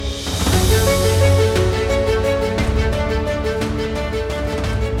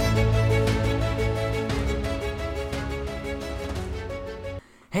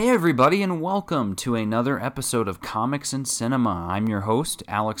everybody, and welcome to another episode of Comics and Cinema. I'm your host,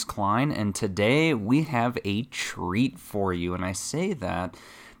 Alex Klein, and today we have a treat for you. And I say that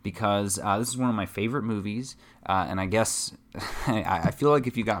because this is one of my favorite movies, and I guess I feel like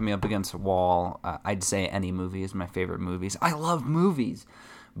if you got me up against a wall, I'd say any movie is my favorite movies. I love movies,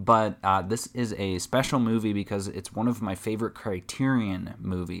 but this is a special movie because it's one of my favorite Criterion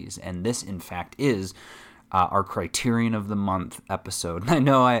movies, and this, in fact, is our Criterion of the Month episode. I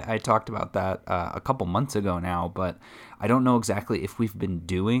know I talked about that a couple months ago now, but I don't know exactly if we've been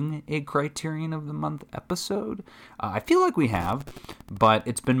doing a Criterion of the Month episode. I feel like we have, but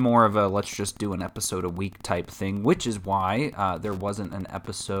it's been more of a let's just do an episode a week type thing, which is why there wasn't an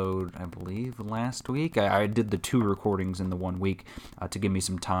episode, I believe, last week. I did the 2 recordings in the 1 week to give me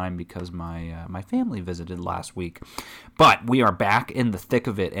some time because my family visited last week. But we are back in the thick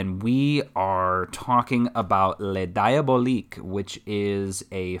of it, and we are talking about Les Diaboliques, which is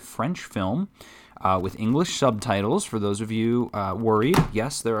a French film with English subtitles. For those of you worried,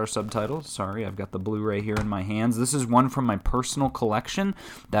 yes, there are subtitles. Sorry, I've got the Blu-ray here in my hands. This is one from my personal collection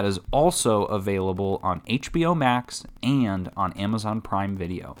that is also available on HBO Max and on Amazon Prime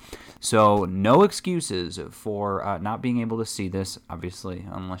Video. So no excuses for not being able to see this, obviously,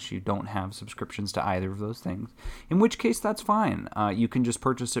 unless you don't have subscriptions to either of those things, in which case that's fine. You can just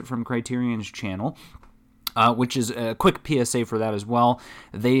purchase it from Criterion's channel. Which is a quick PSA for that as well.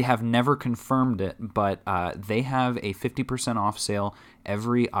 They have never confirmed it, but they have a 50% off sale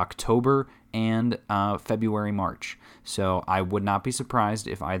every October and February, March. So I would not be surprised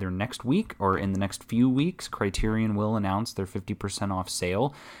if either next week or in the next few weeks, Criterion will announce their 50% off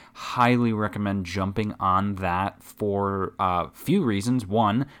sale. Highly recommend jumping on that for a few reasons.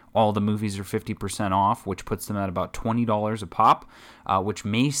 One, all the movies are 50% off, which puts them at about $20 a pop, which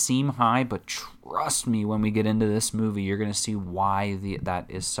may seem high, but trust me, when we get into this movie, you're going to see why that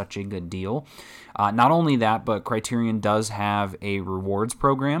is such a good deal. Not only that, but Criterion does have a rewards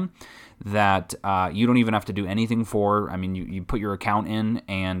program that you don't even have to do anything for. I mean, you put your account in,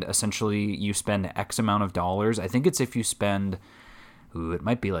 and essentially you spend X amount of dollars. I think it's if you spend, it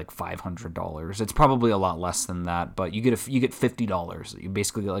might be like $500. It's probably a lot less than that, but you get $50. You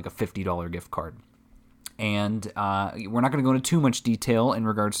basically get like a $50 gift card. And we're not going to go into too much detail in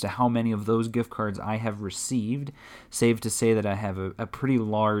regards to how many of those gift cards I have received, save to say that I have a pretty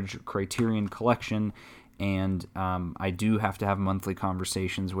large Criterion collection, and I do have to have monthly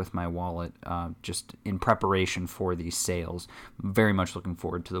conversations with my wallet just in preparation for these sales. I'm very much looking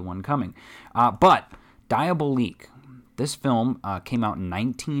forward to the one coming. But Diabolique, this film came out in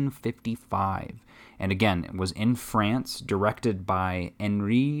 1955. And again, it was in France, directed by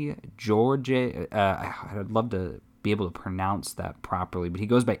Henri Georges. I'd love to be able to pronounce that properly, but he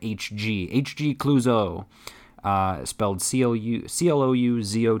goes by H.G. Clouzot, spelled C-L-O-U-Z-O-T.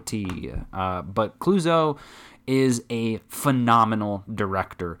 But Clouzot is a phenomenal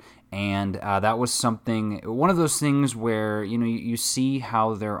director. And that was one of those things where, you see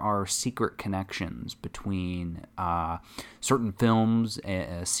how there are secret connections between certain films,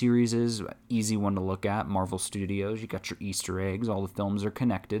 series, easy one to look at, Marvel Studios, you got your Easter eggs, all the films are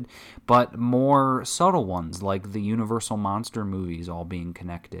connected, but more subtle ones, like the Universal Monster movies all being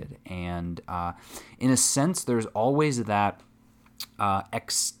connected. And in a sense, there's always that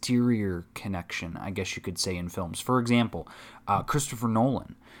exterior connection, I guess you could say, in films. For example, Christopher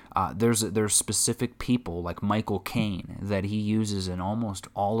Nolan. There's specific people like Michael Caine that he uses in almost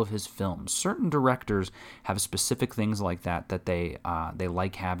all of his films. Certain directors have specific things like that they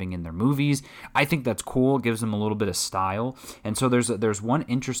like having in their movies. I think that's cool. It gives them a little bit of style. And so there's one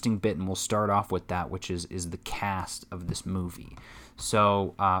interesting bit, and we'll start off with that, which is the cast of this movie.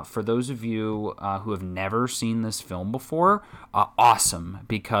 So for those of you who have never seen this film before, awesome,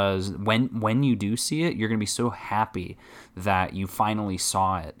 because when you do see it, you're going to be so happy that you finally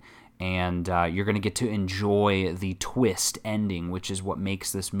saw it, and you're going to get to enjoy the twist ending, which is what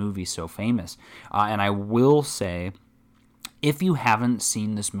makes this movie so famous. And I will say, if you haven't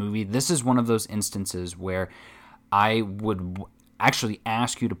seen this movie, this is one of those instances where I would actually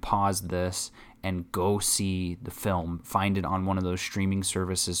ask you to pause this and go see the film. Find it on one of those streaming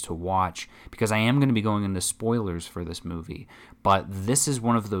services to watch, because I am going to be going into spoilers for this movie. But this is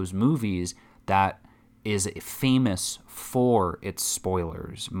one of those movies that is famous for its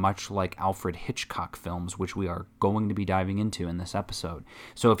spoilers, much like Alfred Hitchcock films, which we are going to be diving into in this episode.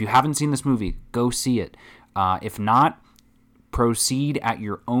 So if you haven't seen this movie, go see it. If not, proceed at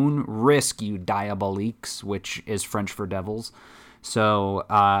your own risk, you diaboliques, which is French for devils. So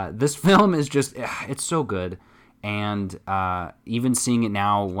this film is just, it's so good. And even seeing it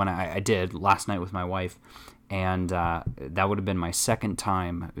now, when I did last night with my wife, and that would have been my second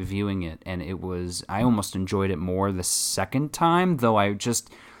time viewing it, and I almost enjoyed it more the second time, though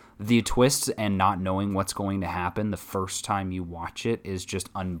the twists and not knowing what's going to happen the first time you watch it is just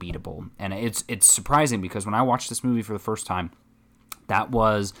unbeatable. And it's surprising because when I watched this movie for the first time, that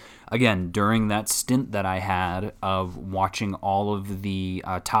was, again, during that stint that I had of watching all of the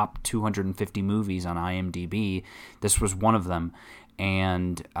top 250 movies on IMDb. This was one of them.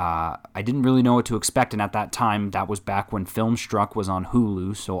 And I didn't really know what to expect. And at that time, that was back when Filmstruck was on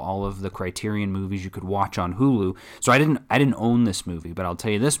Hulu, so all of the Criterion movies you could watch on Hulu. So I didn't own this movie, but I'll tell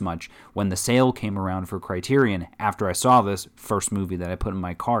you this much: when the sale came around for Criterion, after I saw this first movie that I put in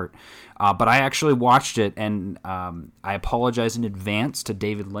my cart, but I actually watched it, and I apologize in advance to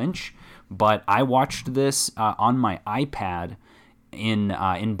David Lynch, but I watched this on my iPad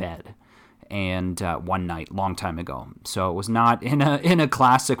in bed. And one night, long time ago. So it was not in a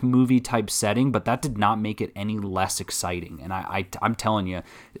classic movie type setting, but that did not make it any less exciting. And I'm telling you,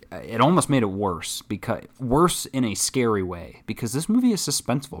 it almost made it worse in a scary way, because this movie is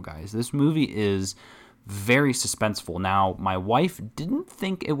suspenseful, guys. This movie is very suspenseful. Now, my wife didn't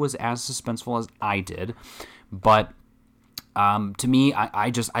think it was as suspenseful as I did, but to me,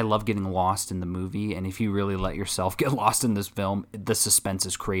 I love getting lost in the movie, and if you really let yourself get lost in this film, the suspense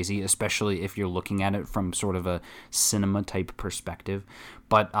is crazy, especially if you're looking at it from sort of a cinema-type perspective.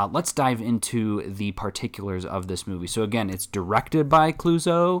 But let's dive into the particulars of this movie. So again, it's directed by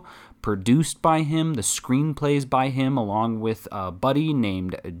Clouzot, produced by him, the screenplay's by him, along with a buddy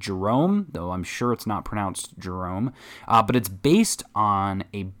named Jerome, though I'm sure it's not pronounced Jerome, but it's based on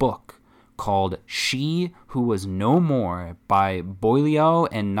a book called She Who Was No More by Boileau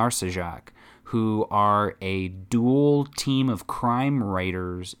and Narcejac, who are a dual team of crime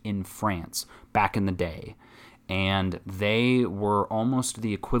writers in France back in the day. And they were almost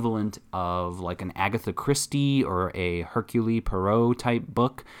the equivalent of like an Agatha Christie or a Hercule Poirot type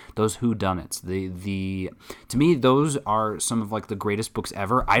book, those whodunits. To me, those are some of like the greatest books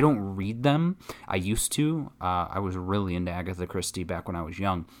ever. I don't read them. I used to. I was really into Agatha Christie back when I was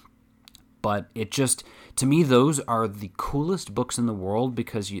young. But it just, to me, those are the coolest books in the world,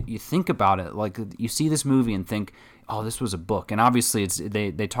 because you think about it, like you see this movie and think, oh, this was a book. And obviously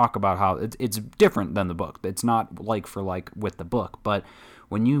they talk about how it's different than the book. It's not like for like with the book. But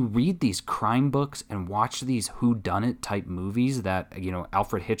when you read these crime books and watch these whodunit type movies that,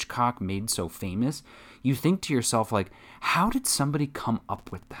 Alfred Hitchcock made so famous, you think to yourself, like, how did somebody come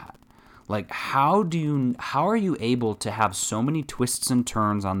up with that? Like, how are you able to have so many twists and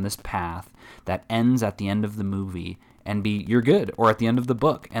turns on this path that ends at the end of the movie and you're good, or at the end of the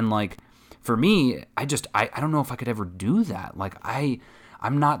book? And like, for me, I don't know if I could ever do that. Like,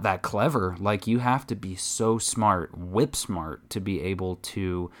 I'm not that clever. Like, you have to be so smart, whip smart, to be able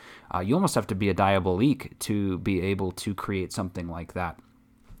to, you almost have to be a Diabolique to be able to create something like that.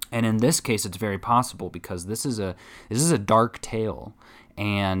 And in this case, it's very possible, because this is a dark tale.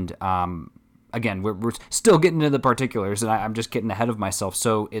 And again, we're still getting into the particulars, and I'm just getting ahead of myself.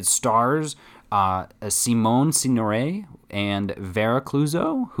 So it stars Simone Signoret and Vera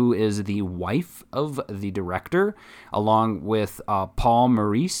Clouzot, who is the wife of the director, along with Paul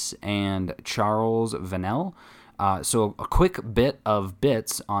Maurice and Charles Vanel. So a quick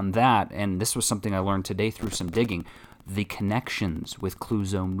bits on that, and this was something I learned today through some digging, the connections with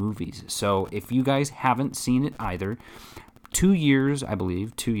Clouzot movies. So if you guys haven't seen it either, 2 years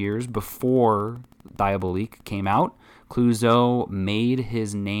before Diabolique came out, Clouzot made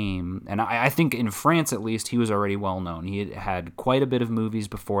his name, and I think in France at least, he was already well known. He had quite a bit of movies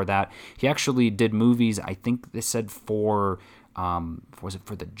before that. He actually did movies, I think they said for, was it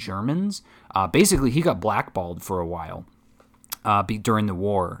for the Germans? Basically, he got blackballed for a while during the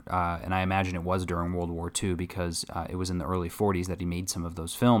war, and I imagine it was during World War II, because it was in the early 40s that he made some of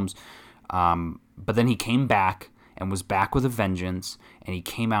those films. But then he came back, and was back with a vengeance, and he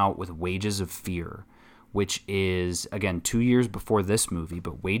came out with Wages of Fear, which is, again, 2 years before this movie,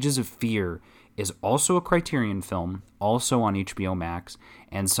 but Wages of Fear is also a Criterion film, also on HBO Max,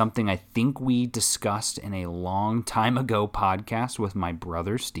 and something I think we discussed in a long time ago podcast with my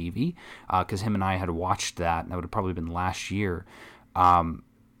brother, Stevie, because him and I had watched that, and that would have probably been last year.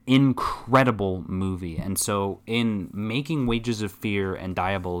 Incredible movie. And so in making Wages of Fear and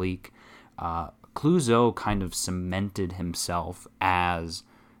Diabolique, Clouzot kind of cemented himself as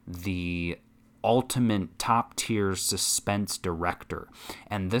the ultimate top-tier suspense director.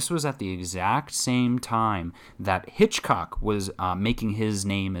 And this was at the exact same time that Hitchcock was making his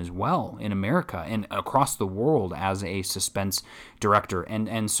name as well in America and across the world as a suspense director.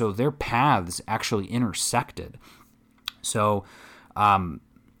 And so their paths actually intersected. So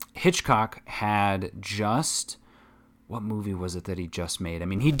Hitchcock had just... What movie was it that he just made? I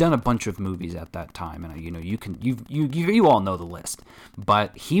mean, he'd done a bunch of movies at that time, and you all know the list.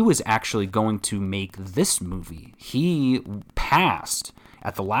 But he was actually going to make this movie. He passed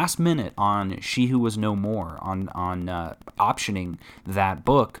at the last minute on She Who Was No More, on optioning that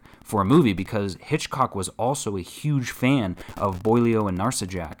book for a movie, because Hitchcock was also a huge fan of Boileau and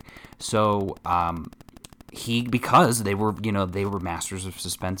Narcejac. So because they were masters of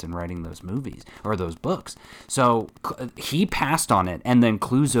suspense in writing those movies or those books. So he passed on it, and then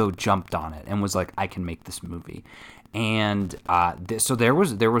Clouzot jumped on it and was like, I can make this movie. And so there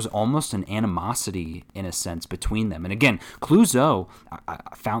was almost an animosity in a sense between them. And again, Clouzot, I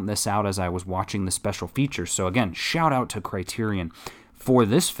found this out as I was watching the special features. So again, shout out to Criterion for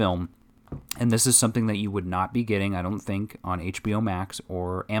this film. And this is something that you would not be getting, I don't think, on HBO Max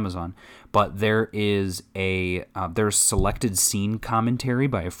or Amazon. But there's selected scene commentary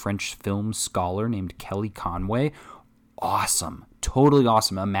by a French film scholar named Kelly Conway. Awesome. Totally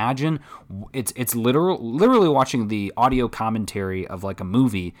awesome. Imagine it's literally watching the audio commentary of like a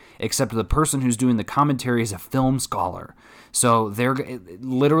movie, except the person who's doing the commentary is a film scholar. So they're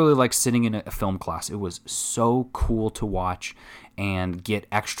literally like sitting in a film class. It was so cool to watch and get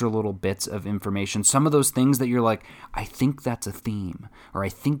extra little bits of information. Some of those things that you're like, I think that's a theme, or I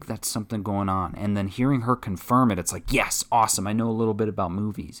think that's something going on. And then hearing her confirm it, it's like, yes, awesome. I know a little bit about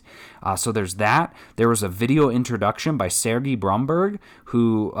movies. So there's that. There was a video introduction by Sergei Bromberg,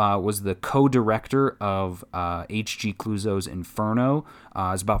 who was the co-director of H.G. Clouzot's Inferno.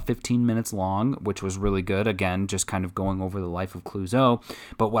 It's about 15 minutes long, which was really good. Again, just kind of going over the life of Clouzot.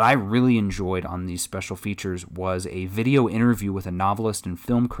 But what I really enjoyed on these special features was a video interview with a novelist and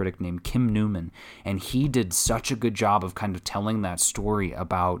film critic named Kim Newman. And he did such a good job of kind of telling that story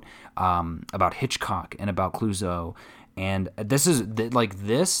about Hitchcock and about Clouzot. And this is like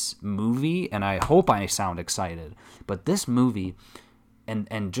this movie, and I hope I sound excited, but this movie,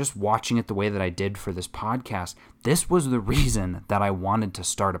 and just watching it the way that I did for this podcast, this was the reason that I wanted to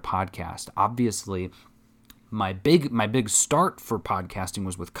start a podcast. Obviously, my big start for podcasting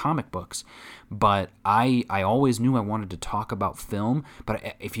was with comic books, but I always knew I wanted to talk about film.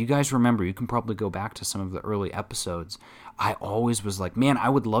 But if you guys remember, you can probably go back to some of the early episodes. I always was like, man, I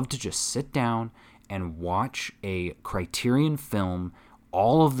would love to just sit down and watch a Criterion film,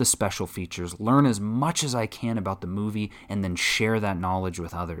 all of the special features, learn as much as I can about the movie, and then share that knowledge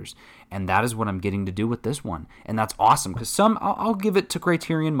with others. And that is what I'm getting to do with this one. And that's awesome, because I'll give it to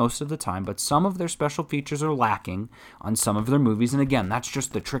Criterion most of the time, but some of their special features are lacking on some of their movies. And again, that's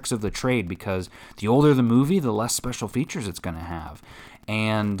just the tricks of the trade, because the older the movie, the less special features it's going to have.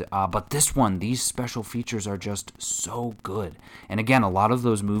 And but this one, these special features are just so good. And again, a lot of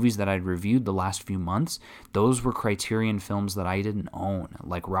those movies that I'd reviewed the last few months, those were Criterion films that I didn't own.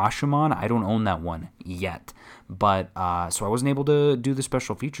 Like Rashomon, I don't own that one yet. But so I wasn't able to do the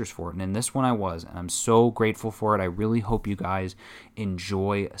special features for it. And in this one I was. And I'm so grateful for it. I really hope you guys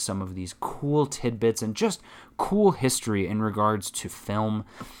enjoy some of these cool tidbits and just cool history in regards to film.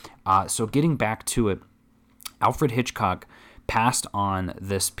 So getting back to it, Alfred Hitchcock passed on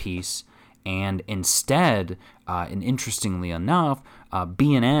this piece, and instead, and interestingly enough,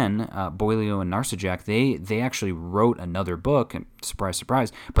 B&N, Boileau and Narcejac, they actually wrote another book, and surprise,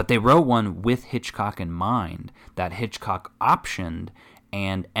 surprise, but they wrote one with Hitchcock in mind that Hitchcock optioned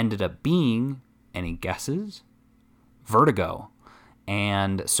and ended up being, any guesses? Vertigo.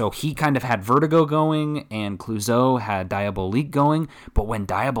 And so he kind of had Vertigo going, and Clouzot had Diabolique going, but when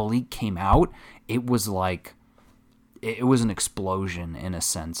Diabolique came out, it was like... It was an explosion in a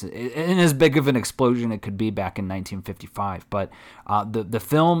sense, and as big of an explosion it could be back in 1955. But the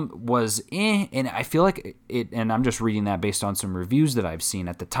film was and I feel like it. And I'm just reading that based on some reviews that I've seen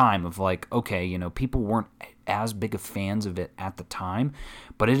at the time of like, okay, people weren't as big of fans of it at the time,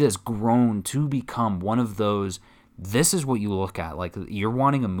 but it has grown to become one of those. This is what you look at, like you're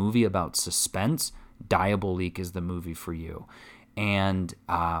wanting a movie about suspense. Diabolique is the movie for you, and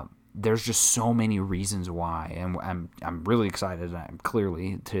there's just so many reasons why, and I'm really excited,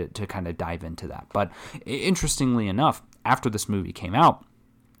 clearly, to kind of dive into that. But interestingly enough, after this movie came out,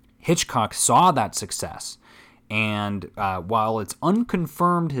 Hitchcock saw that success, and while it's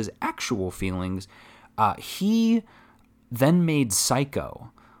unconfirmed his actual feelings, he then made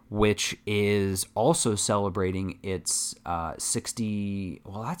Psycho, which is also celebrating its 60...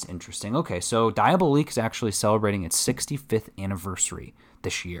 Well, that's interesting. Okay, so Diabolique is actually celebrating its 65th anniversary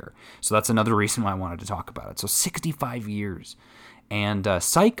this year. So that's another reason why I wanted to talk about it. So 65 years. And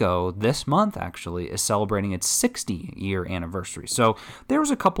Psycho, this month actually, is celebrating its 60-year anniversary. So there was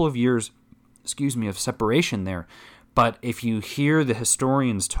a couple of years, of separation there. But if you hear the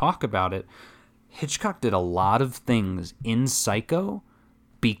historians talk about it, Hitchcock did a lot of things in Psycho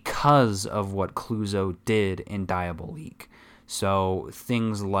because of what Clouseau did in Diabolique. So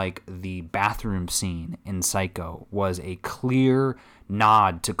things like the bathroom scene in Psycho was a clear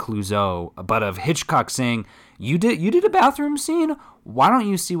nod to Clouseau, but of Hitchcock saying, "You did a bathroom scene? Why don't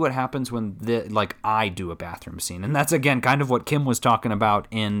you see what happens when I do a bathroom scene?" And that's again kind of what Kim was talking about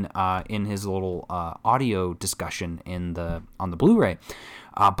in his little audio discussion on the Blu-ray.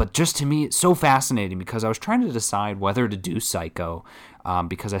 But just to me, it's so fascinating because I was trying to decide whether to do Psycho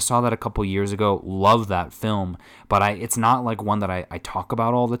because I saw that a couple years ago. Love that film, but it's not like one that I talk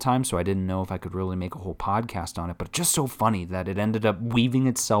about all the time, so I didn't know if I could really make a whole podcast on it. But it's just so funny that it ended up weaving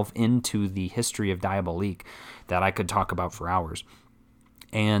itself into the history of Diabolique that I could talk about for hours.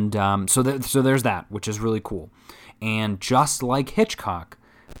 And so there's that, which is really cool. And just like Hitchcock,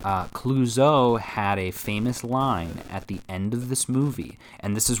 Clouseau had a famous line at the end of this movie,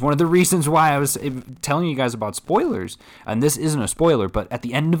 and this is one of the reasons why I was telling you guys about spoilers, and this isn't a spoiler, but at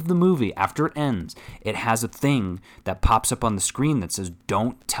the end of the movie, after it ends, it has a thing that pops up on the screen that says,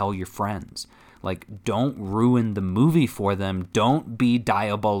 "Don't tell your friends." Like, don't ruin the movie for them. Don't be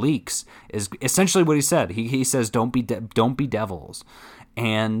diaboliques, is essentially what he said. He says, don't be devils.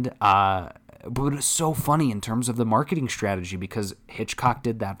 And but it's so funny in terms of the marketing strategy because Hitchcock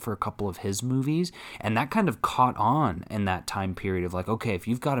did that for a couple of his movies, and that kind of caught on in that time period of like, okay, if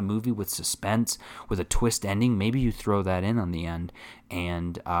you've got a movie with suspense, with a twist ending, maybe you throw that in on the end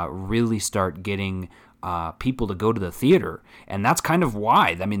and really start getting people to go to the theater. And that's kind of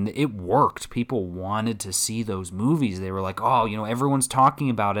why. I mean, it worked. People wanted to see those movies. They were like, oh, everyone's talking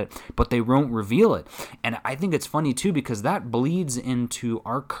about it, but they won't reveal it. And I think it's funny, too, because that bleeds into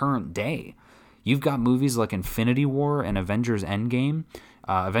our current day. You've got movies like Infinity War and Avengers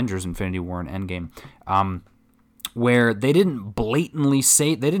Infinity War and Endgame, where they didn't blatantly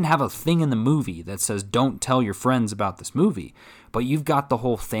say, they didn't have a thing in the movie that says, don't tell your friends about this movie. But you've got the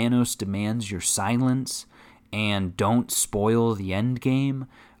whole Thanos demands your silence and don't spoil the end game.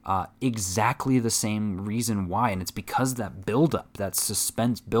 Exactly the same reason why. And it's because that buildup, that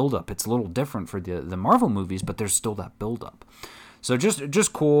suspense buildup, it's a little different for the Marvel movies, but there's still that buildup. So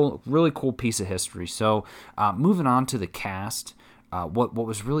just cool, really cool piece of history. So moving on to the cast, what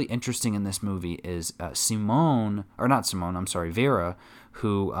was really interesting in this movie is Vera,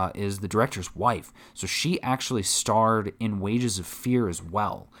 who is the director's wife. So she actually starred in Wages of Fear as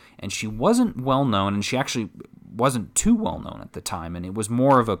well. And she wasn't well known, and she actually wasn't too well known at the time. And it was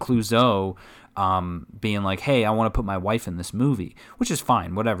more of a Clouseau being like, hey, I want to put my wife in this movie, which is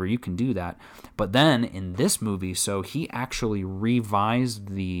fine, whatever, you can do that. But then in this movie, so he actually revised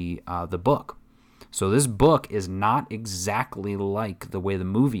the book. So this book is not exactly like the way the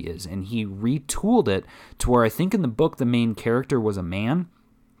movie is, and he retooled it to where I think in the book the main character was a man,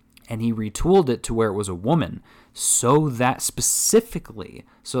 and he retooled it to where it was a woman, so that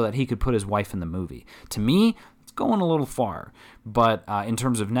he could put his wife in the movie. To me, it's going a little far, but in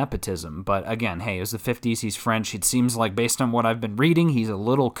terms of nepotism. But again, hey, it was the 50s, he's French. It seems like, based on what I've been reading, he's a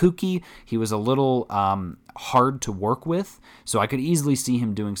little kooky. He was a little hard to work with, so I could easily see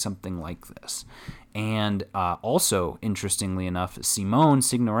him doing something like this. And also, interestingly enough, Simone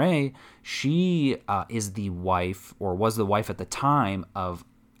Signoret, she is the wife, or was the wife at the time, of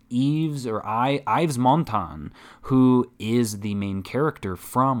Yves Montand, who is the main character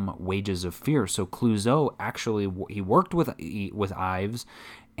from Wages of Fear. So Clouseau actually, he worked with Yves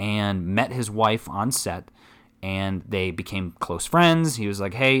and met his wife on set, and they became close friends. He was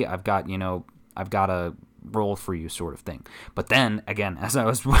like, hey, I've got a role for you, sort of thing. But then again, as I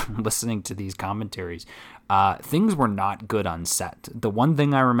was listening to these commentaries, things were not good on set. The one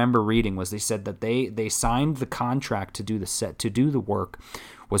thing I remember reading was they said that they signed the contract to do the work,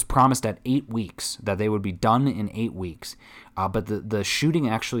 was promised at 8 weeks, that they would be done in 8 weeks. But the shooting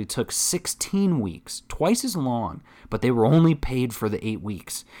actually took 16 weeks, twice as long, but they were only paid for the 8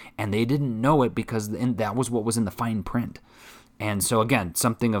 weeks. And they didn't know it because that was what was in the fine print. And so, again,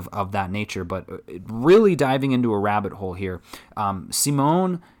 something of that nature, but really diving into a rabbit hole here.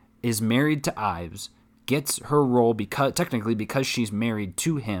 Simone is married to Yves, gets her role because she's married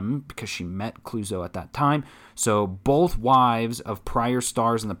to him, because she met Clouseau at that time. So both wives of prior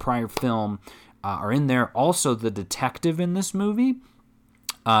stars in the prior film are in there. Also, the detective in this movie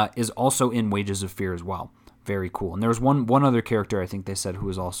is also in Wages of Fear as well. Very cool. And there was one other character, I think they said, who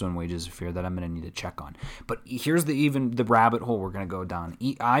was also in Wages of Fear that I'm going to need to check on. But here's the rabbit hole we're going to go down.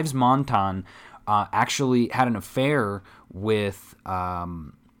 Yves Montand actually had an affair with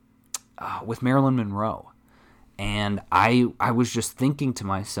Marilyn Monroe. And I was just thinking to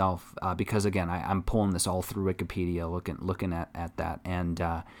myself, because again, I'm pulling this all through Wikipedia, looking at that, and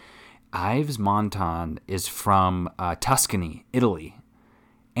Yves Montand is from Tuscany, Italy.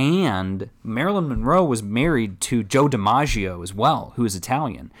 And Marilyn Monroe was married to Joe DiMaggio as well, who is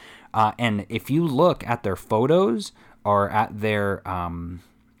Italian. And if you look at their photos or at their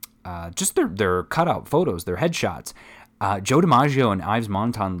just their cutout photos, their headshots, Joe DiMaggio and Yves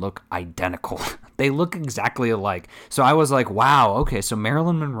Montand look identical. They look exactly alike. So I was like, wow, okay, so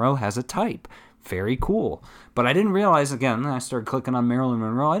Marilyn Monroe has a type. Very cool. But I didn't realize, again, I started clicking on Marilyn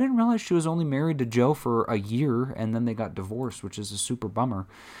Monroe. I didn't realize she was only married to Joe for a year, and then they got divorced, which is a super bummer.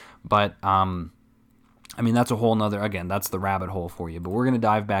 But, I mean, that's a whole nother, again, that's the rabbit hole for you. But we're going to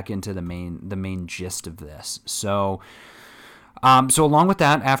dive back into the main gist of this. So along with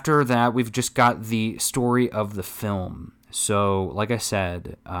that, after that, we've just got the story of the film. So, like I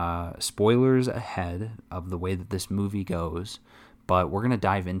said, spoilers ahead of the way that this movie goes, but we're going to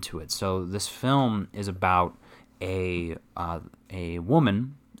dive into it. So this film is about a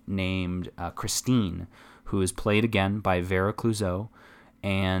woman named Christine, who is played again by Vera Clouzot,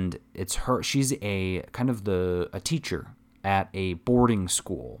 and it's her. She's a teacher at a boarding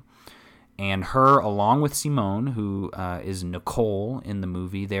school. And her, along with Simone, who is Nicole in the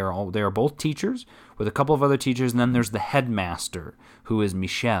movie, they are both teachers with a couple of other teachers. And then there's the headmaster, who is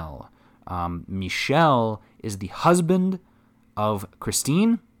Michel. Michel is the husband of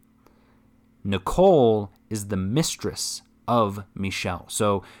Christine. Nicole is the mistress of Michel.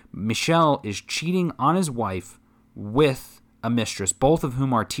 So Michel is cheating on his wife with a mistress, both of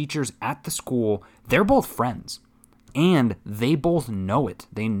whom are teachers at the school. They're both friends. And they both know it.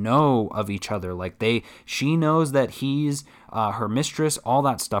 They know of each other. She knows that he's her mistress, all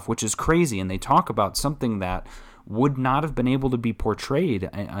that stuff, which is crazy. And they talk about something that would not have been able to be portrayed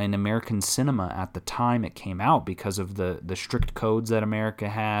in American cinema at the time it came out because of the strict codes that America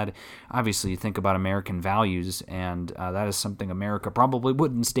had. Obviously, you think about American values, and that is something America probably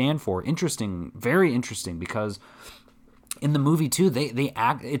wouldn't stand for. Interesting, very interesting, because in the movie too,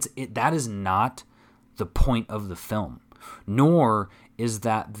 that is not the point of the film, nor is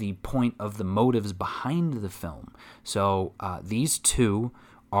that the point of the motives behind the film. So these two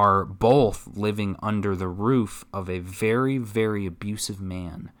are both living under the roof of a very, very abusive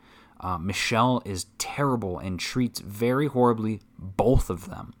man. Michel is terrible and treats very horribly both of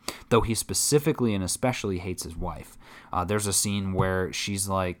them, though he specifically and especially hates his wife. There's a scene where she's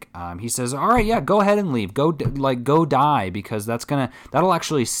like, he says, "All right, yeah, go ahead and leave. Go die, because that'll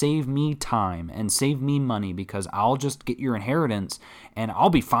actually save me time and save me money, because I'll just get your inheritance and I'll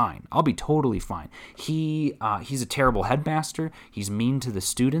be fine. I'll be totally fine." He's a terrible headmaster. He's mean to the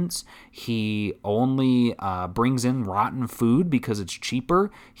students. He only brings in rotten food because it's cheaper.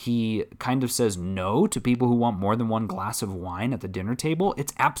 He kind of says no to people who want more than one glass of wine at the dinner table.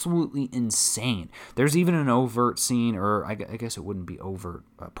 It's absolutely insane. There's even an overt scene, or I guess it wouldn't be overt,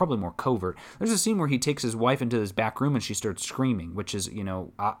 probably more covert. There's a scene where he takes his wife into this back room and she starts screaming, which is,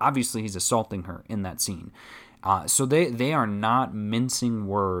 obviously he's assaulting her in that scene. So they are not mincing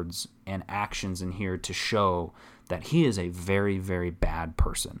words and actions in here to show that he is a very, very bad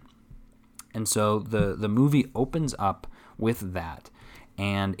person. And so the movie opens up with that.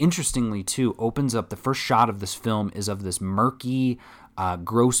 And interestingly, too, the first shot of this film is of this murky,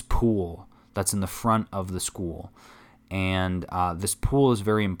 gross pool that's in the front of the school. And this pool is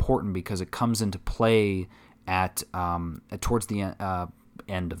very important because it comes into play at towards the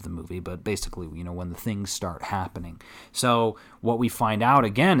end of the movie, but basically, when the things start happening. So what we find out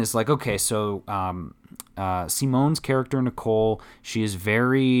again is Simone's character, Nicole, she is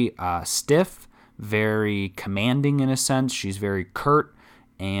very stiff, very commanding in a sense. She's very curt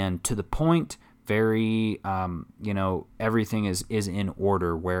and to the point, very, everything is in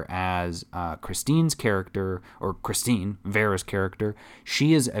order, whereas Christine's character, or Vera's character,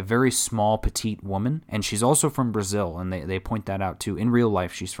 she is a very small, petite woman, and she's also from Brazil, and they point that out too. In real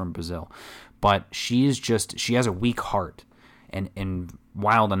life, she's from Brazil, but she has a weak heart, and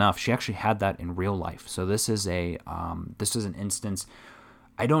wild enough, she actually had that in real life. So this is an instance.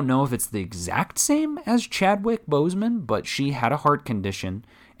 I don't know if it's the exact same as Chadwick Boseman, but she had a heart condition,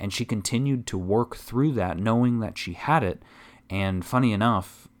 and she continued to work through that, knowing that she had it. And funny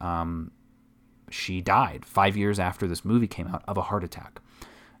enough, she died 5 years after this movie came out of a heart attack.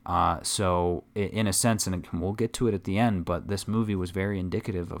 So in a sense, and we'll get to it at the end, but this movie was very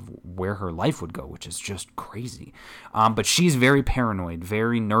indicative of where her life would go, which is just crazy. But she's very paranoid,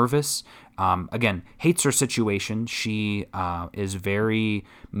 very nervous. Again, hates her situation. She is very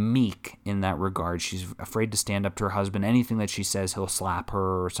meek in that regard. She's afraid to stand up to her husband. Anything that she says, he'll slap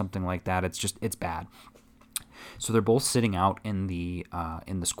her or something like that. It's bad. So they're both sitting out in the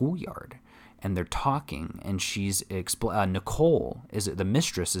schoolyard, and they're talking, and she's Nicole, the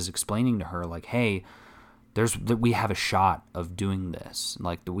mistress, is explaining to her, like, hey, we have a shot of doing this.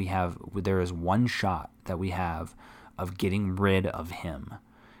 Like, there is one shot that we have of getting rid of him.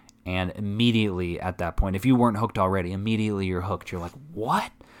 And immediately at that point, if you weren't hooked already, immediately you're hooked. You're like,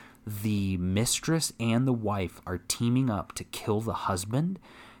 what? The mistress and the wife are teaming up to kill the husband?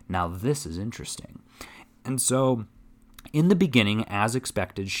 Now this is interesting. And so in the beginning, as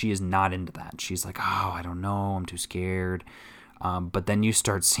expected, she is not into that. She's like, oh, I don't know, I'm too scared. But then you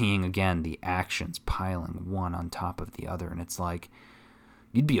start seeing, again, the actions piling one on top of the other. And it's like,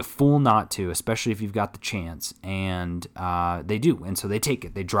 you'd be a fool not to, especially if you've got the chance. And they do. And so they take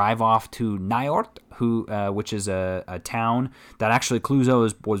it. They drive off to Niort, which is a town that actually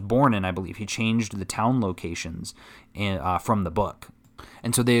Clouseau was born in, I believe. He changed the town locations from the book.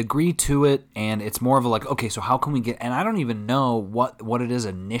 And so they agree to it, and it's more of a like, okay, so how can we get... And I don't even know what it is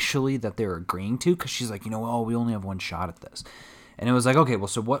initially that they're agreeing to, because she's like, we only have one shot at this. And it was like, okay, well,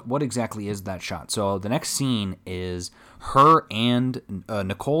 so what exactly is that shot? So the next scene is her and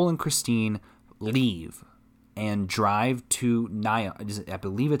Nicole and Christine leave and drive to Niort. I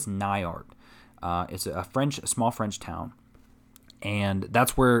believe it's Niort. It's a small French town. And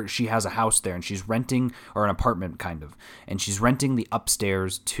that's where she has a house there, and she's renting, or an apartment kind of, and she's renting the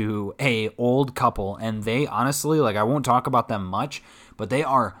upstairs to a old couple. And they honestly, like, I won't talk about them much, but they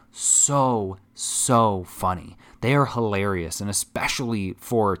are so funny. They are hilarious, and especially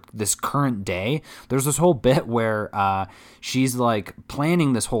for this current day, there's this whole bit where she's like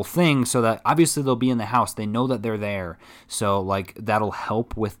planning this whole thing so that obviously they'll be in the house. They know that they're there, so like that'll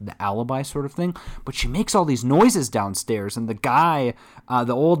help with the alibi sort of thing. But she makes all these noises downstairs, and the guy,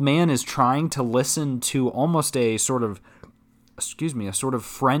 the old man, is trying to listen to almost a sort of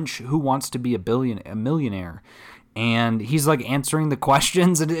French Who Wants to Be a Millionaire. And he's like answering the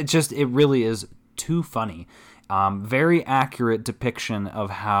questions, and it really is too funny. Very accurate depiction of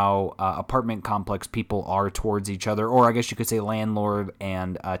how apartment complex people are towards each other, or I guess you could say landlord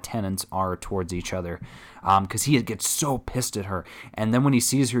and tenants are towards each other, because he gets so pissed at her. And then when he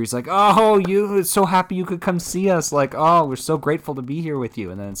sees her, he's like, oh, you so happy you could come see us. Like, oh, we're so grateful to be here with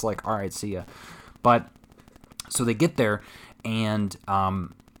you. And then it's like, all right, see ya. But so they get there, and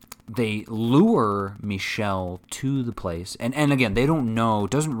they lure Michelle to the place. And again,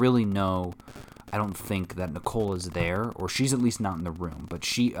 doesn't really know, I don't think, that Nicole is there, or she's at least not in the room. But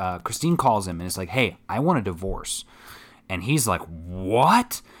Christine calls him and is like, hey, I want a divorce. And he's like,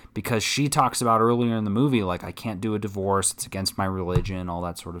 what? Because she talks about earlier in the movie, like, I can't do a divorce, it's against my religion, all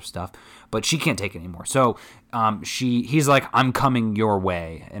that sort of stuff. But she can't take it anymore. So he's like, I'm coming your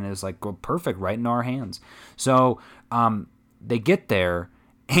way. And it's like, well, perfect, right in our hands. So they get there.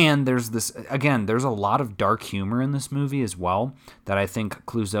 And there's a lot of dark humor in this movie as well that I think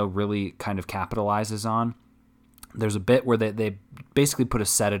Clouseau really kind of capitalizes on. There's a bit where they basically put a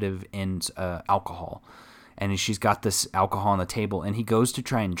sedative in alcohol, and she's got this alcohol on the table, and he goes to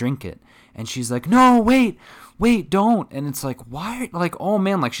try and drink it, and she's like, no, wait, don't. And it's like, why? Like, oh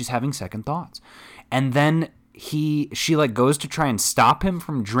man, like she's having second thoughts. And then she like goes to try and stop him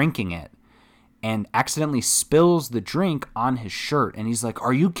from drinking it, and accidentally spills the drink on his shirt. And he's like,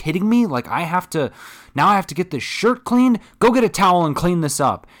 are you kidding me? Like, I have to get this shirt cleaned? Go get a towel and clean this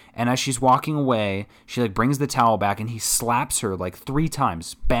up. And as she's walking away, she like brings the towel back, and he slaps her like 3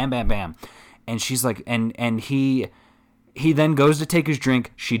 times. Bam, bam, bam. And she's like, and he then goes to take his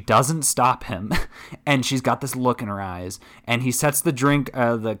drink. She doesn't stop him. And she's got this look in her eyes. And he sets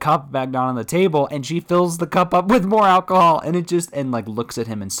the cup back down on the table, and she fills the cup up with more alcohol. And like looks at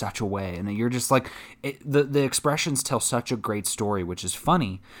him in such a way. And you're just like, the expressions tell such a great story, which is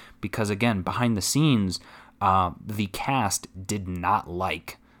funny because, again, behind the scenes, the cast did not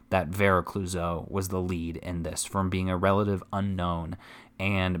like that Vera Clouseau was the lead in this, from being a relative unknown,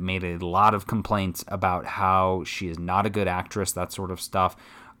 and made a lot of complaints about how she is not a good actress, that sort of stuff.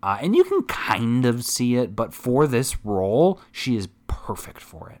 And you can kind of see it, but for this role, she is perfect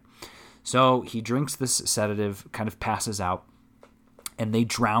for it. So he drinks this sedative, kind of passes out, and they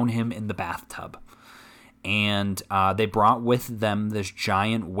drown him in the bathtub. And they brought with them this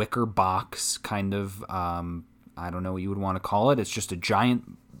giant wicker box, kind of, I don't know what you would want to call it. It's just a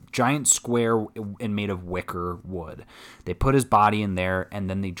giant square and made of wicker wood. They put his body in there, and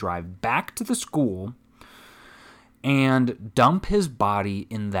then they drive back to the school and dump his body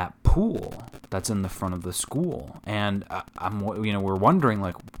in that pool that's in the front of the school. And we're wondering,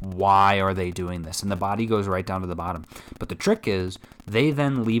 like, why are they doing this? And the body goes right down to the bottom. But the trick is they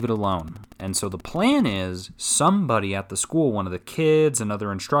then leave it alone. And so the plan is somebody at the school, one of the kids,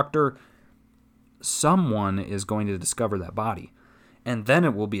 another instructor, someone is going to discover that body. And then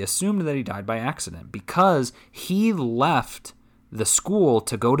it will be assumed that he died by accident because he left the school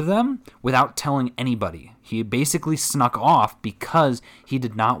to go to them without telling anybody. He basically snuck off because he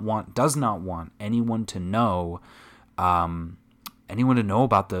does not want anyone to know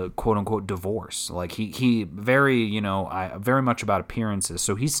about the quote unquote divorce. Like he very, very much about appearances.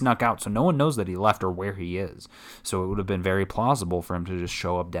 So he snuck out so no one knows that he left or where he is. So it would have been very plausible for him to just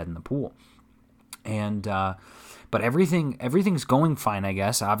show up dead in the pool. And, but everything's going fine, I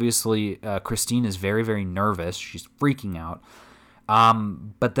guess. Obviously, Christine is very, very nervous. She's freaking out.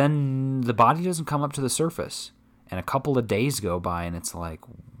 But then the body doesn't come up to the surface. And a couple of days go by, and it's like,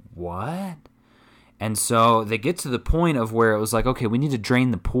 what? And so they get to the point of where it was like, okay, we need to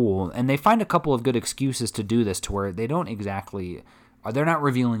drain the pool. And they find a couple of good excuses to do this to where they don't exactly, or they're not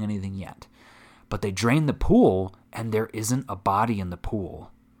revealing anything yet. But they drain the pool, and there isn't a body in the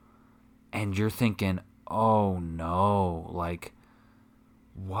pool. And you're thinking, oh no, like,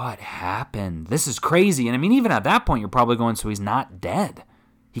 what happened? This is crazy. And I mean, even at that point, you're probably going, so he's not dead.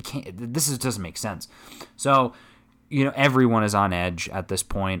 He can't, doesn't make sense. So, everyone is on edge at this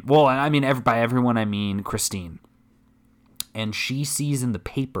point. Well, I mean, by everyone, I mean Christine. And she sees in the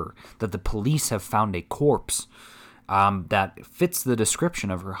paper that the police have found a corpse that fits the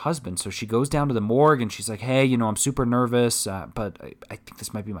description of her husband. So she goes down to the morgue and she's like, hey, I'm super nervous, but I think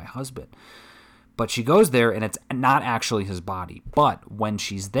this might be my husband. But she goes there and it's not actually his body. But when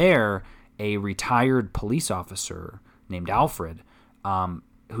she's there, a retired police officer named Alfred,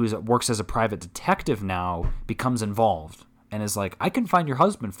 who works as a private detective now, becomes involved and is like, I can find your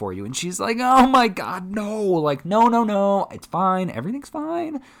husband for you. And she's like, oh my God, no. Like, no, it's fine. Everything's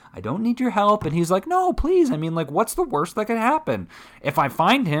fine. I don't need your help. And he's like, no, please. I mean, like, what's the worst that could happen? If I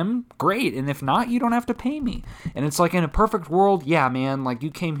find him, great. And if not, you don't have to pay me. And it's like, in a perfect world, yeah, man, like,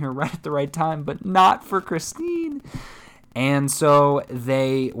 you came here right at the right time, but not for Christine. And so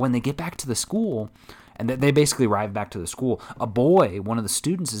when they get back to the school, and they basically arrive back to the school, a boy, one of the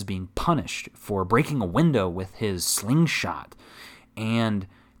students, is being punished for breaking a window with his slingshot. And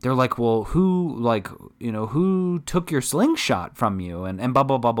they're like, well, who took your slingshot from you? And blah,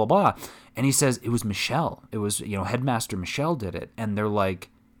 blah, blah, blah, blah. And he says, it was Michelle. It was, Headmaster Michelle did it. And they're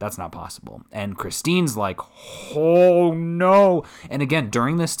like, that's not possible. And Christine's like, oh no. And again,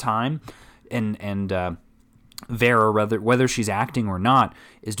 during this time, and Vera, whether she's acting or not,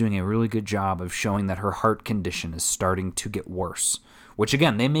 is doing a really good job of showing that her heart condition is starting to get worse. Which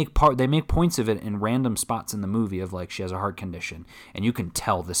again, they make points of it in random spots in the movie of like she has a heart condition, and you can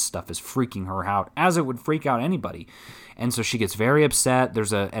tell this stuff is freaking her out, as it would freak out anybody. And so she gets very upset.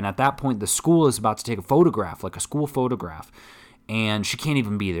 And at that point, the school is about to take a photograph, like a school photograph, and she can't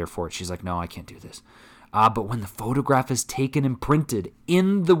even be there for it. She's like, no, I can't do this. But when the photograph is taken and printed,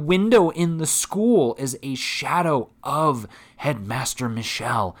 in the window in the school is a shadow of Headmaster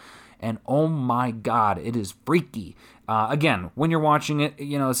Michelle. And oh my God, it is freaky. Again, when you're watching it,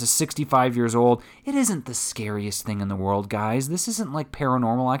 this is 65 years old. It isn't the scariest thing in the world, guys. This isn't like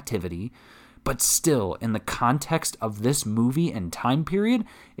Paranormal Activity. But still, in the context of this movie and time period,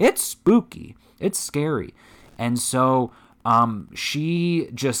 it's spooky. It's scary. And so she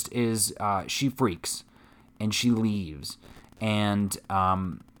just is, she freaks. And she leaves. And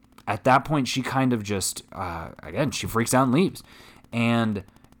at that point, she kind of just, again, she freaks out and leaves. And,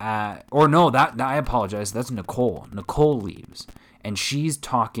 I apologize. That's Nicole. Nicole leaves. And she's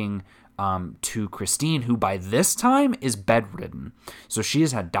talking to Christine, who by this time is bedridden. So she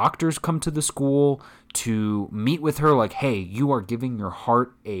has had doctors come to the school to meet with her, like, hey, you are giving your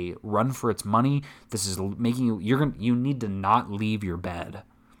heart a run for its money. This is making you need to not leave your bed.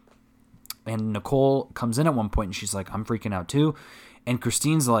 And Nicole comes in at one point and she's like, I'm freaking out too. And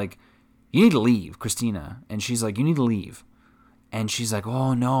Christine's like, you need to leave, Christina. And she's like, you need to leave. And she's like,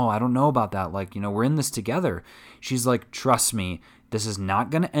 oh no, I don't know about that. Like, we're in this together. She's like, trust me, this is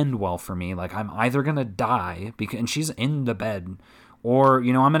not going to end well for me. Like, I'm either going to die and she's in the bed, or, I'm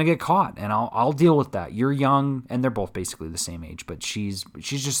going to get caught and I'll deal with that. You're young. And they're both basically the same age, but she's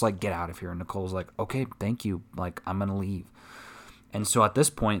just like, get out of here. And Nicole's like, okay, thank you. Like, I'm going to leave. And so at this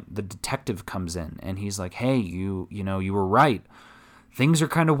point, the detective comes in and he's like, hey, you were right. Things are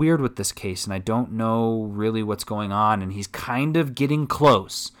kind of weird with this case and I don't know really what's going on. And he's kind of getting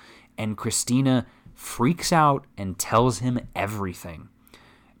close. And Christina freaks out and tells him everything.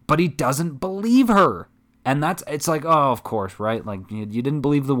 But he doesn't believe her. And it's like, oh, of course, right? Like, you didn't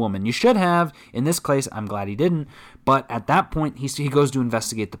believe the woman. You should have. In this case, I'm glad he didn't. But at that point, he goes to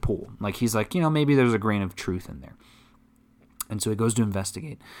investigate the pool. Like, he's like, maybe there's a grain of truth in there. And so he goes to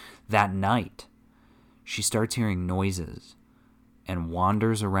investigate. That night, she starts hearing noises and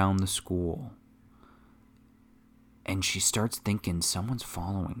wanders around the school. and she starts thinking, someone's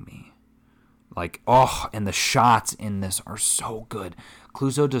following me. Like, oh, and the shots in this are so good.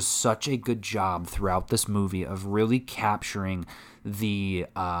 Clouzot does such a good job throughout this movie of really capturing the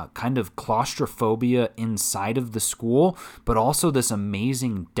kind of claustrophobia inside of the school, but also this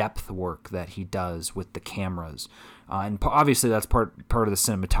amazing depth work that he does with the cameras. And obviously that's part of the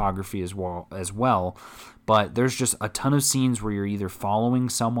cinematography as well. But there's just a ton of scenes where you're either following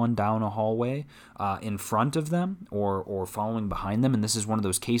someone down a hallway in front of them or following behind them. And this is one of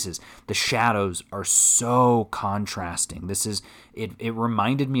those cases. The shadows are so contrasting. It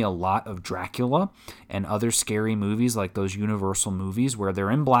reminded me a lot of Dracula and other scary movies like those Universal movies where they're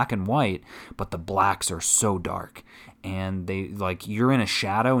in black and white, but the blacks are so dark. And you're in a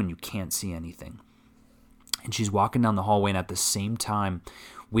shadow and you can't see anything. And she's walking down the hallway, and at the same time,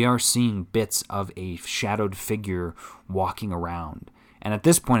 we are seeing bits of a shadowed figure walking around. And at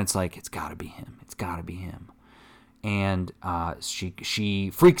this point, it's like, it's got to be him. It's got to be him. And she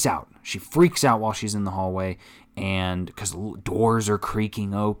freaks out. She freaks out while she's in the hallway, and because doors are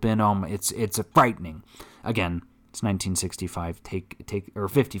creaking open. It's frightening. Again, it's 1965. Or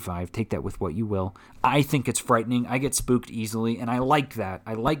 55. Take that with what you will. I think it's frightening. I get spooked easily, and I like that.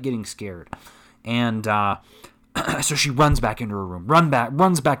 I like getting scared. And so she runs back into her room,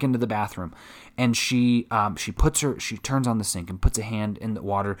 runs back into the bathroom, and she turns on the sink and puts a hand in the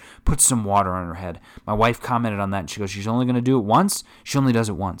water, puts some water on her head. My wife commented on that, and she goes, she's only going to do it once. She only does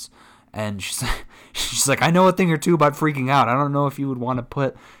it once. And she's like, I know a thing or two about freaking out. I don't know if you would want to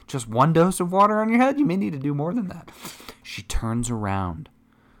put just one dose of water on your head. You may need to do more than that. She turns around,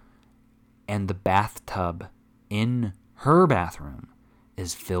 and the bathtub in her bathroom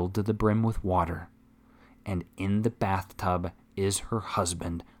is filled to the brim with water, and in the bathtub is her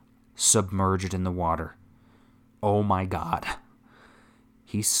husband submerged in the water. Oh my God.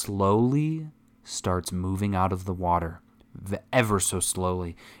 He slowly starts moving out of the water, ever so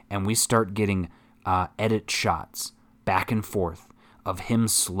slowly, and we start getting edit shots back and forth of him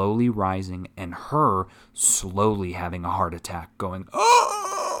slowly rising and her slowly having a heart attack, going,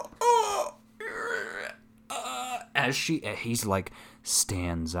 as he's like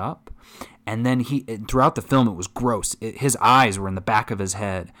stands up, and then throughout the film it was gross. His eyes were in the back of his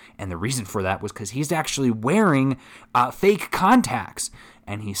head, and the reason for that was because he's actually wearing fake contacts,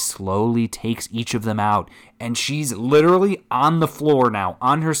 and he slowly takes each of them out, and she's literally on the floor now,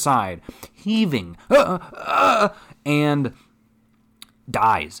 on her side, heaving, and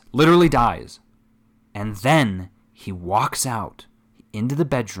literally dies. And then he walks out into the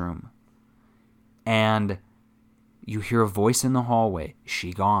bedroom, and you hear a voice in the hallway.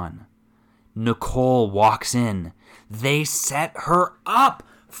 She gone. Nicole walks in. They set her up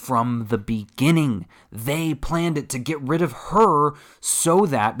from the beginning. They planned it to get rid of her so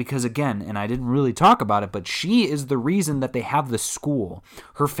that, because again, and I didn't really talk about it, but she is the reason that they have the school.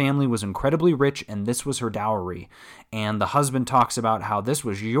 Her family was incredibly rich, and this was her dowry. And the husband talks about how this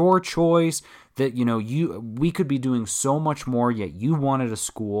was your choice, that, we could be doing so much more, yet you wanted a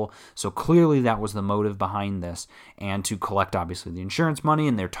school. So clearly that was the motive behind this, and to collect, obviously, the insurance money.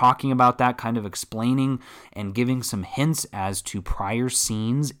 And they're talking about that, kind of explaining and giving some hints as to prior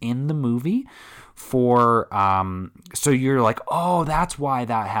scenes in the movie for, so you're like, oh, that's why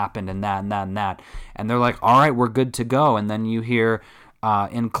that happened, and that, and that, and that. And they're like, all right, we're good to go. And then you hear,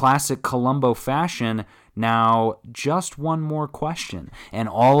 in classic Columbo fashion, now just one more question. And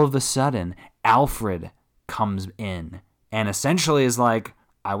all of a sudden, Alfred comes in and essentially is like,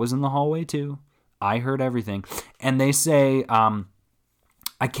 I was in the hallway too. I heard everything. And they say, I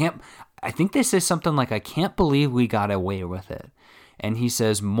think they say something like, I can't believe we got away with it. And he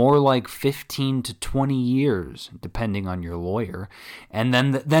says, more like 15 to 20 years, depending on your lawyer. And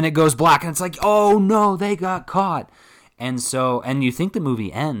then it goes black, and it's like, oh no, they got caught. And so, and you think the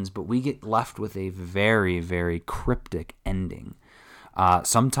movie ends, but we get left with a very, very cryptic ending.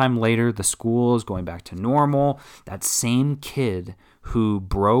 Sometime later, the school is going back to normal. That same kid who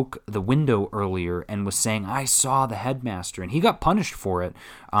broke the window earlier and was saying, I saw the headmaster, and he got punished for it.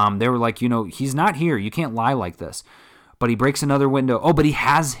 They were like, he's not here. You can't lie like this. But he breaks another window. Oh, but he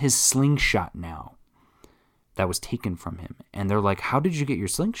has his slingshot now. That was taken from him. And they're like, how did you get your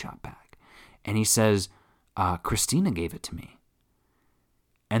slingshot back? And he says, Christina gave it to me.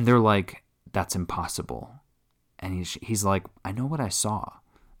 And they're like, that's impossible. And he's like, I know what I saw.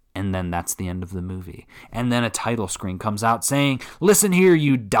 And then that's the end of the movie. And then a title screen comes out saying, listen here,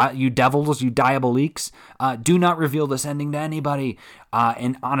 you devils, you diaboliques. Do not reveal this ending to anybody.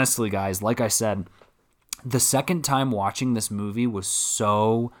 And honestly, guys, like I said, the second time watching this movie was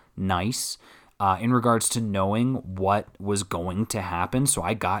so nice. in regards to knowing what was going to happen. So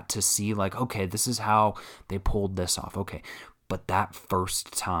I got to see like, okay, this is how they pulled this off. Okay. But that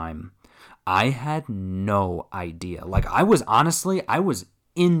first time, I had no idea. Like I was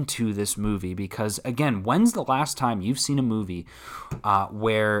into this movie because, again, when's the last time you've seen a movie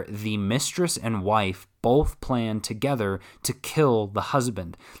where the mistress and wife both plan together to kill the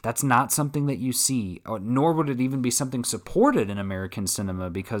husband? That's not something that you see, nor would it even be something supported in American cinema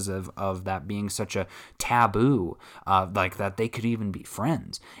because of that being such a taboo, like that they could even be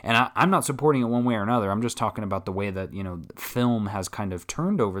friends. And I'm not supporting it one way or another. I'm just talking about the way that, film has kind of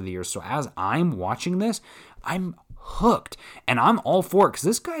turned over the years. So as I'm watching this, I'm hooked, and I'm all for it because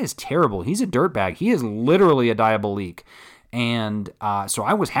this guy is terrible. He's a dirtbag. He is literally a diabolique. And so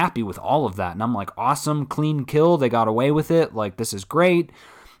I was happy with all of that, and I'm like, awesome, clean kill. They got away with it. Like, this is great.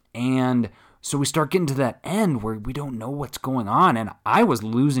 And so we start getting to that end where we don't know what's going on, and I was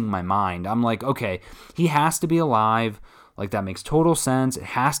losing my mind. I'm like, okay, he has to be alive. Like, that makes total sense. It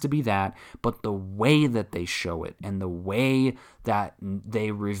has to be that. But the way that they show it and the way that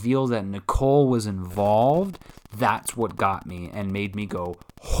they reveal that Nicole was involved, that's what got me and made me go,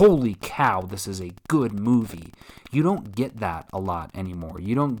 holy cow, this is a good movie. You don't get that a lot anymore.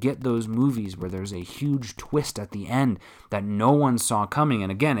 You don't get those movies where there's a huge twist at the end that no one saw coming.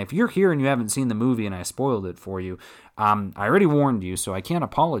 And again, if you're here and you haven't seen the movie and I spoiled it for you, I already warned you, so I can't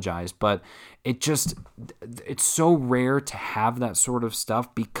apologize, but it's so rare to have that sort of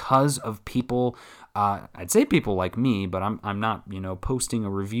stuff because of people, I'd say people like me, but I'm not, posting a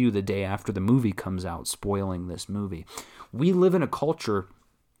review the day after the movie comes out, spoiling this movie. We live in a culture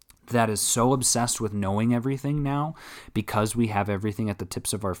that is so obsessed with knowing everything now because we have everything at the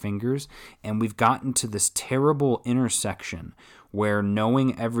tips of our fingers, and we've gotten to this terrible intersection where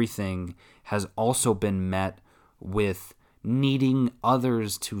knowing everything has also been met with needing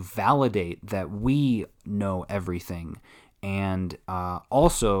others to validate that we know everything. And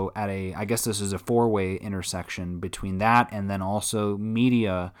also at I guess this is a four-way intersection between that and then also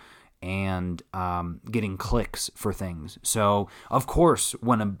media and getting clicks for things. So, of course,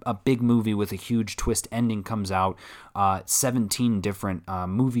 when a big movie with a huge twist ending comes out, 17 different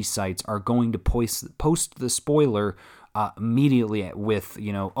movie sites are going to post the spoiler immediately with,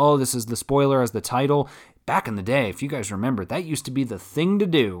 oh, this is the spoiler as the title. Back in the day, if you guys remember, that used to be the thing to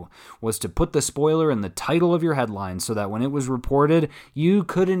do, was to put the spoiler in the title of your headline so that when it was reported, you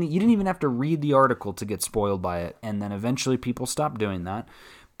didn't even have to read the article to get spoiled by it. And then eventually people stopped doing that.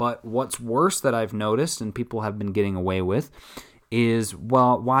 But what's worse that I've noticed and people have been getting away with is,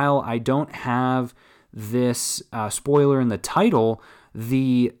 well, while I don't have this spoiler in the title,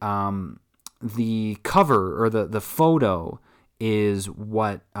 the cover or the photo is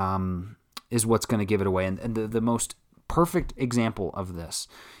what's going to give it away. And the most perfect example of this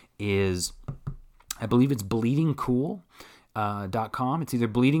is, I believe it's bleedingcool.com. It's either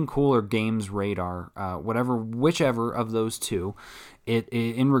Bleeding Cool or Games Radar, whichever of those two. It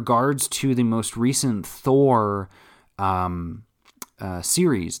in regards to the most recent Thor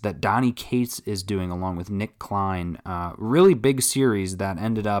series that Donny Cates is doing along with Nick Klein. Really big series that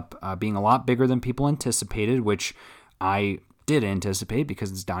ended up being a lot bigger than people anticipated, which I did anticipate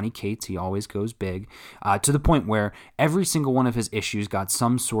because it's Donny Cates. He always goes big, to the point where every single one of his issues got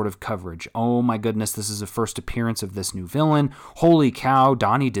some sort of coverage. Oh my goodness, this is the first appearance of this new villain. Holy cow,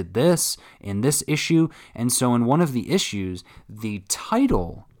 Donny did this in this issue. And so in one of the issues, the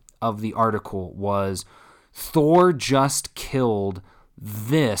title of the article was Thor just killed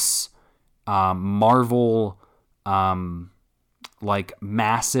this Marvel,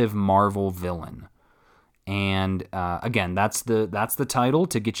 massive Marvel villain. And again, that's the title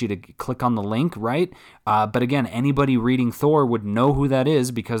to get you to click on the link, right? But again, anybody reading Thor would know who that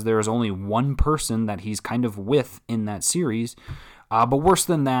is because there is only one person that he's kind of with in that series. But worse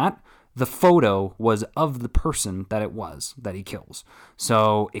than that, the photo was of the person that he kills.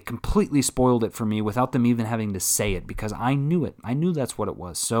 So it completely spoiled it for me without them even having to say it because I knew it. I knew that's what it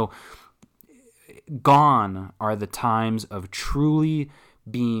was. So gone are the times of truly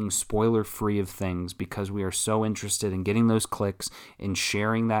being spoiler-free of things because we are so interested in getting those clicks and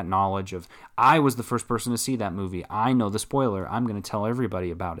sharing that knowledge of, I was the first person to see that movie. I know the spoiler. I'm going to tell everybody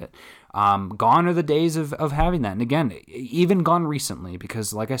about it. Gone are the days of having that. And again, even gone recently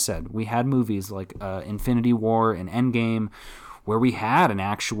because, like I said, we had movies like Infinity War and Endgame where we had an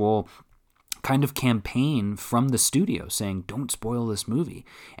actual kind of campaign from the studio saying, don't spoil this movie.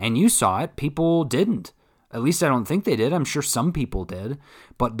 And you saw it. People didn't. At least I don't think they did. I'm sure some people did,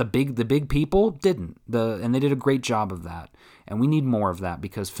 but the big people didn't. And they did a great job of that. And we need more of that,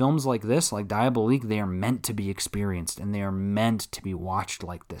 because films like this, like Diabolique, they are meant to be experienced, and they are meant to be watched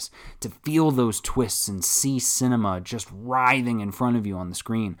like this, to feel those twists and see cinema just writhing in front of you on the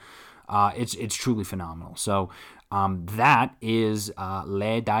screen. It's truly phenomenal. So that is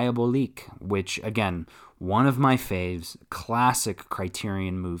Les Diaboliques, which, again, one of my faves, classic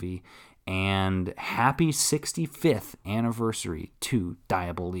Criterion movie, and happy 65th anniversary to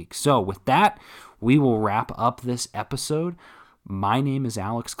Diabolique. So with that, we will wrap up this episode. My name is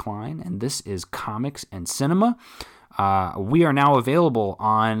Alex Klein, and this is Comics and Cinema. We are now available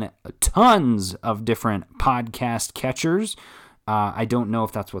on tons of different podcast catchers. I don't know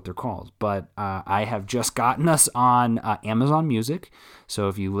if that's what they're called, but I have just gotten us on Amazon Music. So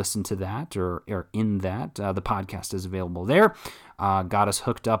if you listen to that or in that, the podcast is available there. Got us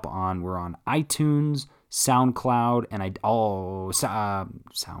hooked up we're on iTunes, SoundCloud, and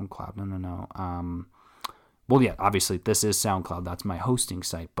SoundCloud. No. Well, yeah, obviously this is SoundCloud. That's my hosting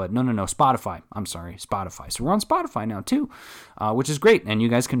site. But no, Spotify. I'm sorry, Spotify. So we're on Spotify now too, which is great. And you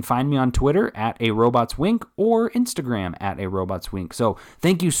guys can find me on Twitter at @ARobot'sWink or Instagram at @ARobot'sWink. So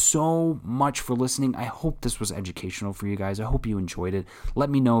thank you so much for listening. I hope this was educational for you guys. I hope you enjoyed it. Let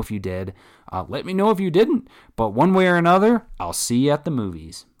me know if you did. Let me know if you didn't. But one way or another, I'll see you at the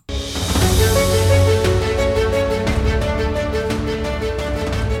movies.